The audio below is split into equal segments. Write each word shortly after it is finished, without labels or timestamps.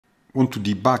Want to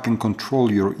debug and control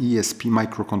your ESP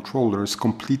microcontrollers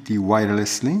completely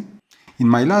wirelessly? In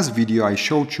my last video I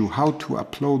showed you how to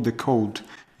upload the code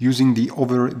using the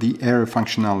over-the-air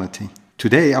functionality.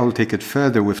 Today I will take it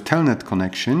further with Telnet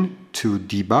connection to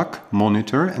debug,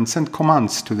 monitor and send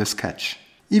commands to the sketch.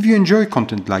 If you enjoy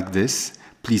content like this,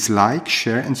 please like,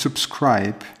 share and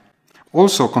subscribe.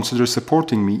 Also consider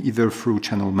supporting me either through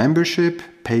channel membership,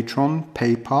 Patreon,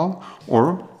 PayPal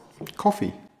or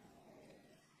Coffee.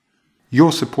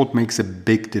 Your support makes a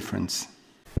big difference.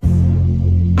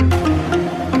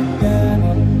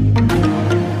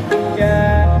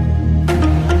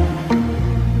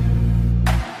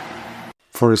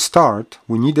 For a start,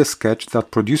 we need a sketch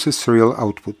that produces serial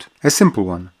output. A simple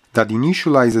one that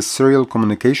initializes serial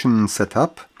communication in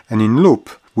setup, and in loop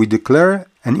we declare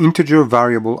an integer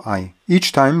variable I.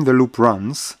 Each time the loop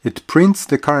runs, it prints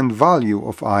the current value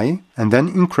of I and then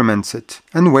increments it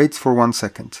and waits for 1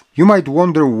 second. You might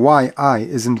wonder why I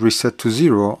isn't reset to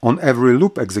 0 on every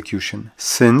loop execution,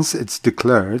 since it's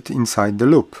declared inside the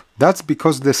loop. That's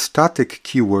because the static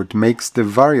keyword makes the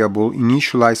variable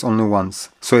initialize only once,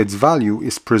 so its value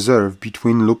is preserved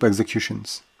between loop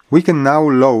executions. We can now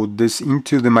load this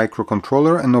into the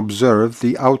microcontroller and observe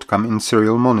the outcome in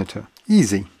serial monitor.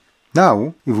 Easy.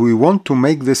 Now, if we want to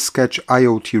make this sketch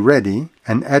IoT ready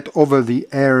and add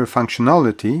over-the-air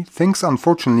functionality, things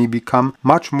unfortunately become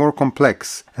much more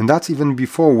complex, and that's even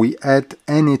before we add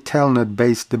any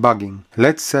Telnet-based debugging.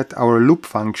 Let's set our loop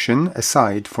function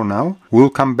aside for now. We'll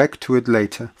come back to it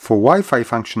later. For Wi-Fi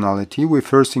functionality, we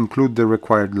first include the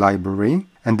required library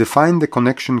and define the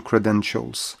connection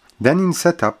credentials. Then in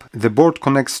setup, the board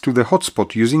connects to the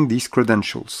hotspot using these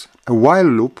credentials. A while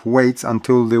loop waits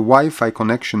until the Wi-Fi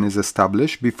connection is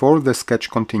established before the sketch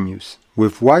continues.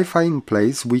 With Wi-Fi in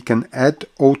place, we can add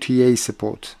OTA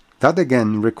support. That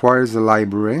again requires a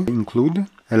library, include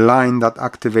a line that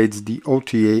activates the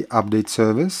OTA update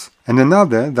service, and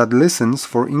another that listens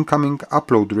for incoming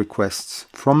upload requests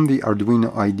from the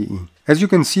Arduino IDE. As you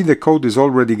can see, the code is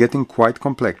already getting quite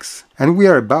complex, and we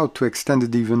are about to extend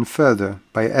it even further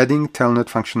by adding Telnet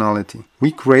functionality.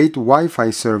 We create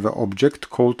Wi-Fi server object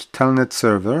called Telnet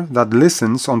server that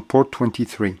listens on port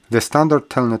 23, the standard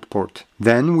Telnet port.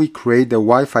 Then we create a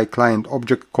Wi-Fi client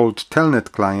object called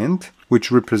Telnet client,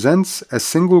 which represents a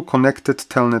single connected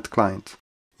Telnet client.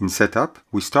 In setup,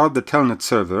 we start the Telnet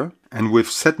server, and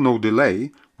with set no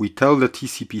delay, we tell the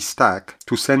TCP stack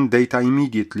to send data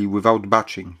immediately without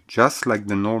batching, just like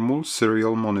the normal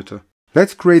serial monitor.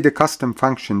 Let's create a custom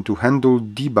function to handle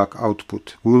debug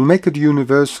output. We will make it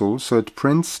universal so it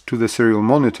prints to the serial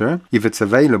monitor if it's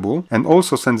available and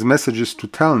also sends messages to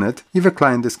Telnet if a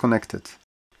client is connected.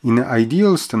 In an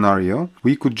ideal scenario,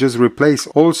 we could just replace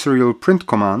all serial print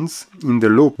commands in the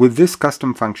loop with this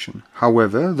custom function.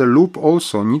 However, the loop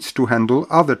also needs to handle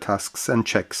other tasks and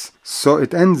checks, so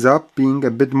it ends up being a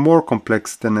bit more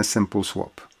complex than a simple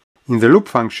swap. In the loop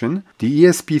function, the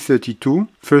ESP32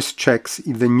 first checks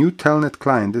if the new Telnet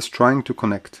client is trying to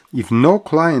connect. If no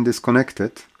client is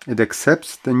connected, it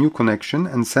accepts the new connection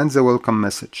and sends a welcome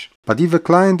message. But if a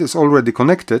client is already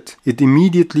connected, it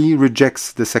immediately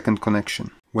rejects the second connection.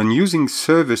 When using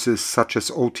services such as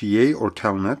OTA or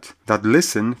Telnet that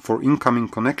listen for incoming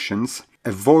connections,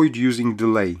 avoid using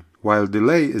delay. While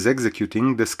delay is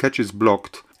executing, the sketch is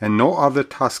blocked and no other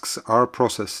tasks are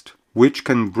processed, which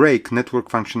can break network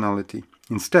functionality.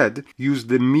 Instead, use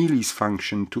the milis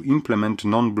function to implement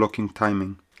non-blocking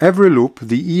timing. Every loop,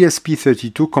 the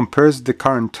ESP32 compares the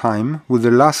current time with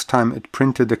the last time it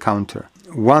printed a counter.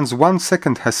 Once 1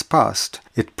 second has passed,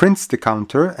 it prints the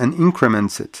counter and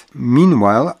increments it.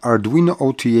 Meanwhile, Arduino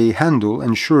OTA handle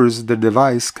ensures the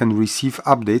device can receive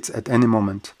updates at any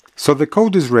moment. So the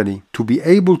code is ready. To be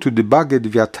able to debug it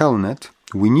via Telnet,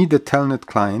 we need a Telnet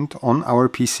client on our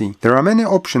PC. There are many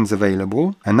options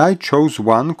available, and I chose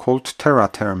one called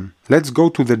TerraTerm. Let's go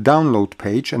to the download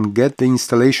page and get the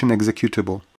installation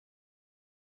executable.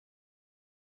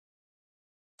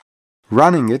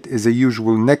 Running it is a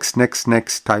usual next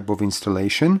type of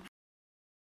installation.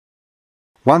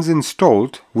 Once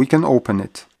installed, we can open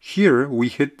it. Here we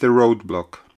hit the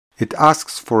roadblock. It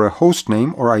asks for a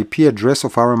hostname or IP address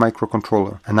of our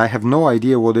microcontroller, and I have no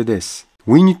idea what it is.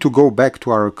 We need to go back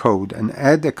to our code and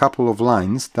add a couple of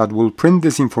lines that will print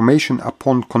this information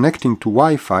upon connecting to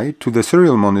Wi-Fi to the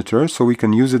serial monitor so we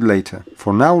can use it later.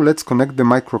 For now, let's connect the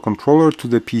microcontroller to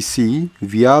the PC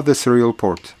via the serial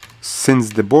port.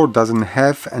 Since the board doesn't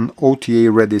have an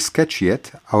OTA-ready sketch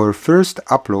yet, our first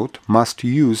upload must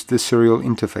use the serial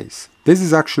interface. This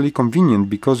is actually convenient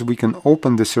because we can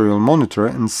open the serial monitor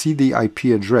and see the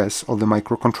IP address of the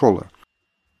microcontroller.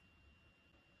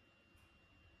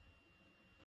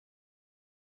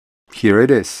 Here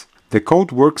it is. The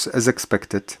code works as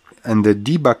expected, and the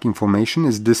debug information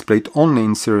is displayed only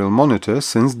in serial monitor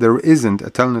since there isn't a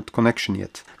Telnet connection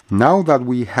yet. Now that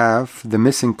we have the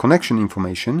missing connection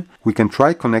information, we can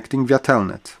try connecting via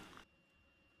Telnet.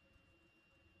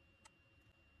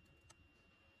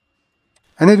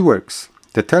 And it works.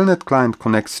 The Telnet client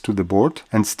connects to the board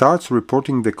and starts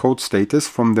reporting the code status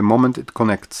from the moment it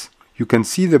connects. You can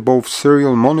see that both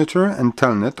serial monitor and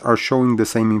Telnet are showing the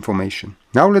same information.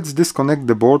 Now let's disconnect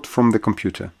the board from the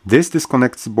computer. This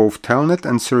disconnects both Telnet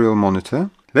and serial monitor.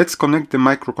 Let's connect the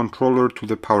microcontroller to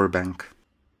the power bank.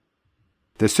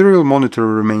 The serial monitor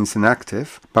remains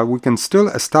inactive, but we can still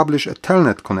establish a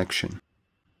Telnet connection.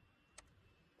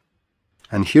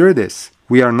 And here it is.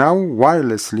 We are now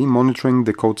wirelessly monitoring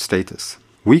the code status.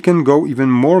 We can go even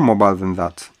more mobile than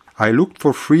that. I looked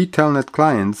for free Telnet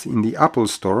clients in the Apple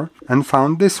Store and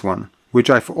found this one, which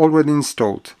I've already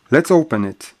installed. Let's open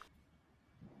it.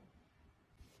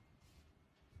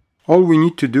 All we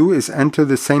need to do is enter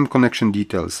the same connection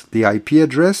details, the IP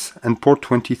address and port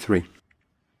 23.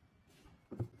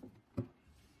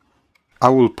 I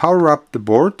will power up the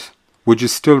board, which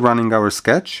is still running our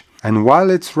sketch, and while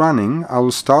it's running, I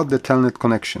will start the Telnet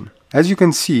connection. As you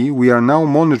can see, we are now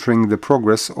monitoring the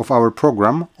progress of our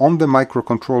program on the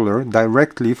microcontroller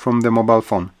directly from the mobile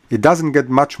phone. It doesn't get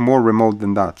much more remote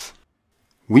than that.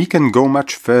 We can go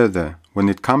much further when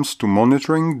it comes to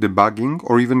monitoring, debugging,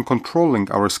 or even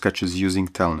controlling our sketches using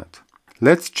Telnet.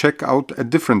 Let's check out a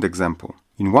different example.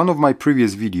 In one of my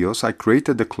previous videos, I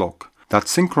created a clock that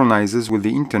synchronizes with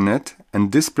the internet and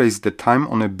displays the time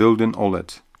on a built-in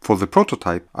OLED. For the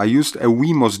prototype, I used a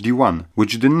Wemos D1,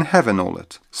 which didn't have an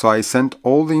OLED, so I sent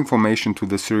all the information to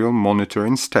the serial monitor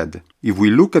instead. If we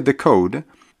look at the code,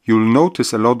 you'll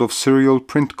notice a lot of serial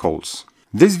print calls.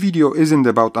 This video isn't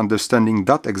about understanding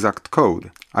that exact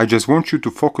code. I just want you to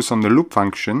focus on the loop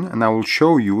function, and I will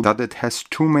show you that it has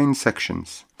two main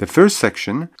sections. The first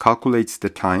section calculates the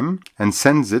time and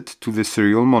sends it to the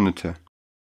serial monitor.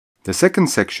 The second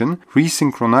section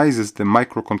resynchronizes the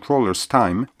microcontroller's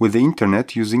time with the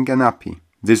internet using an API.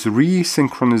 This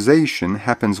resynchronization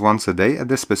happens once a day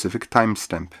at a specific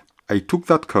timestamp. I took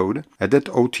that code, added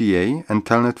OTA and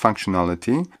Telnet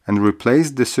functionality, and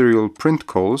replaced the serial print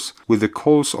calls with the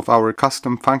calls of our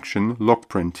custom function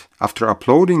logprint. After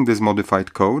uploading this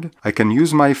modified code, I can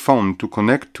use my phone to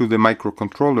connect to the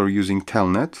microcontroller using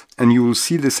Telnet, and you will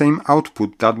see the same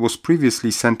output that was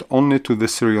previously sent only to the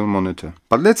serial monitor.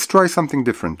 But let's try something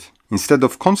different. Instead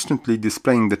of constantly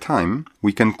displaying the time,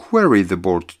 we can query the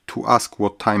board to ask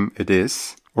what time it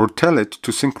is, or tell it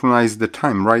to synchronize the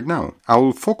time right now. I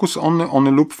will focus only on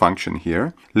a loop function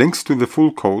here. Links to the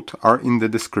full code are in the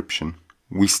description.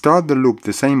 We start the loop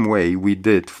the same way we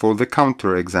did for the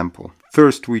counter example.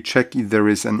 First, we check if there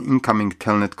is an incoming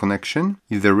Telnet connection.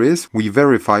 If there is, we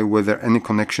verify whether any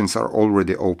connections are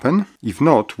already open. If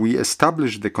not, we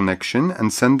establish the connection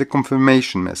and send the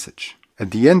confirmation message.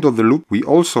 At the end of the loop, we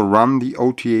also run the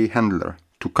OTA handler.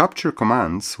 To capture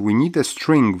commands, we need a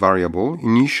string variable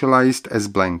initialized as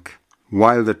blank.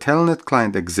 While the Telnet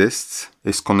client exists,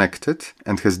 is connected,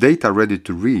 and has data ready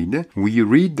to read, we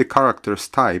read the characters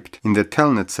typed in the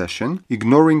Telnet session,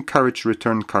 ignoring carriage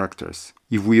return characters.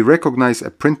 If we recognize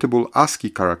a printable ASCII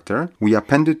character, we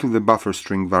append it to the buffer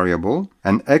string variable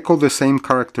and echo the same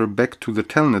character back to the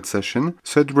Telnet session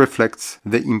so it reflects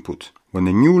the input. When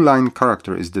a new line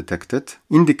character is detected,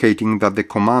 indicating that the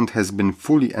command has been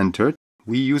fully entered,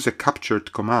 we use a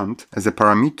captured command as a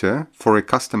parameter for a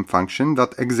custom function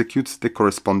that executes the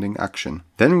corresponding action.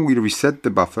 Then we reset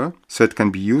the buffer so it can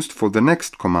be used for the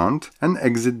next command and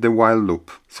exit the while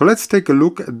loop. So let's take a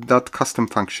look at that custom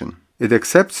function. It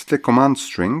accepts the command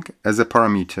string as a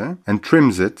parameter and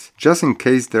trims it just in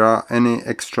case there are any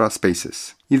extra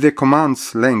spaces. If the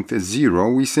command's length is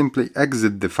 0, we simply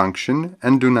exit the function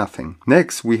and do nothing.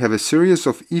 Next, we have a series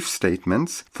of if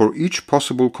statements for each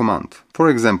possible command. For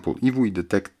example, if we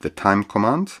detect the time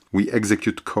command, we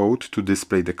execute code to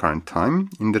display the current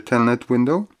time in the Telnet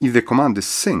window. If the command is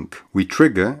sync, we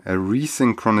trigger a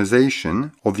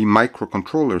resynchronization of the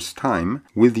microcontroller's time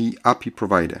with the API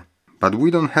provider. But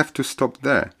we don't have to stop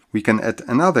there. We can add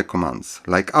another commands,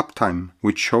 like uptime,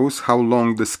 which shows how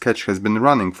long the sketch has been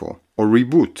running for, or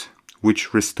reboot,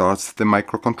 which restarts the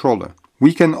microcontroller.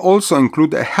 We can also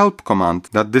include a help command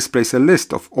that displays a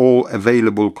list of all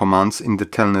available commands in the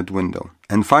Telnet window.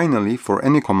 And finally, for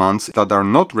any commands that are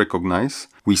not recognized,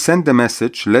 we send a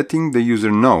message letting the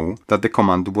user know that the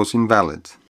command was invalid.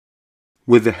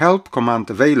 With the help command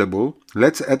available,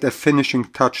 let's add a finishing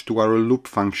touch to our loop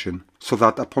function, so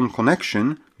that upon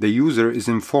connection, the user is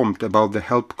informed about the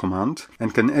help command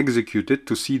and can execute it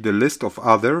to see the list of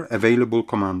other available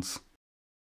commands.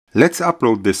 Let's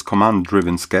upload this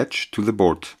command-driven sketch to the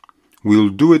board. We'll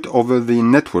do it over the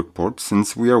network port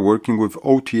since we are working with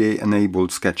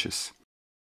OTA-enabled sketches.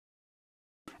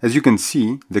 As you can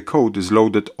see, the code is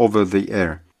loaded over the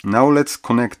air. Now let's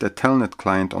connect a Telnet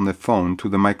client on the phone to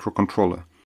the microcontroller.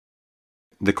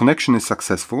 The connection is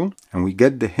successful and we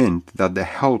get the hint that the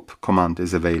help command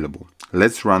is available.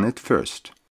 Let's run it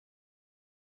first.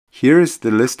 Here is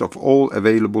the list of all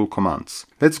available commands.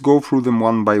 Let's go through them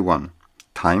one by one.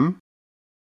 Time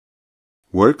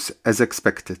works as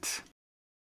expected.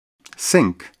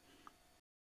 Sync.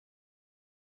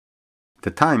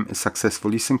 The time is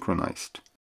successfully synchronized.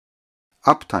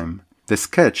 Uptime. The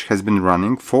sketch has been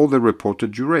running for the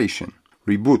reported duration.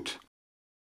 Reboot.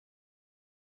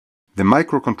 The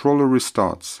microcontroller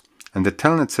restarts and the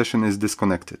Telnet session is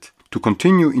disconnected. To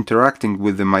continue interacting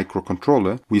with the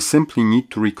microcontroller, we simply need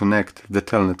to reconnect the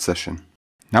Telnet session.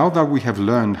 Now that we have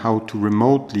learned how to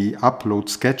remotely upload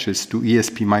sketches to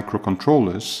ESP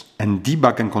microcontrollers and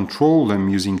debug and control them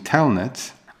using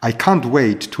Telnet, I can't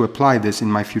wait to apply this in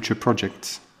my future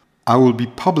projects. I will be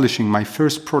publishing my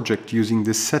first project using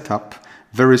this setup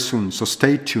very soon, so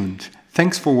stay tuned.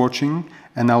 Thanks for watching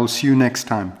and I will see you next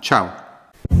time. Ciao!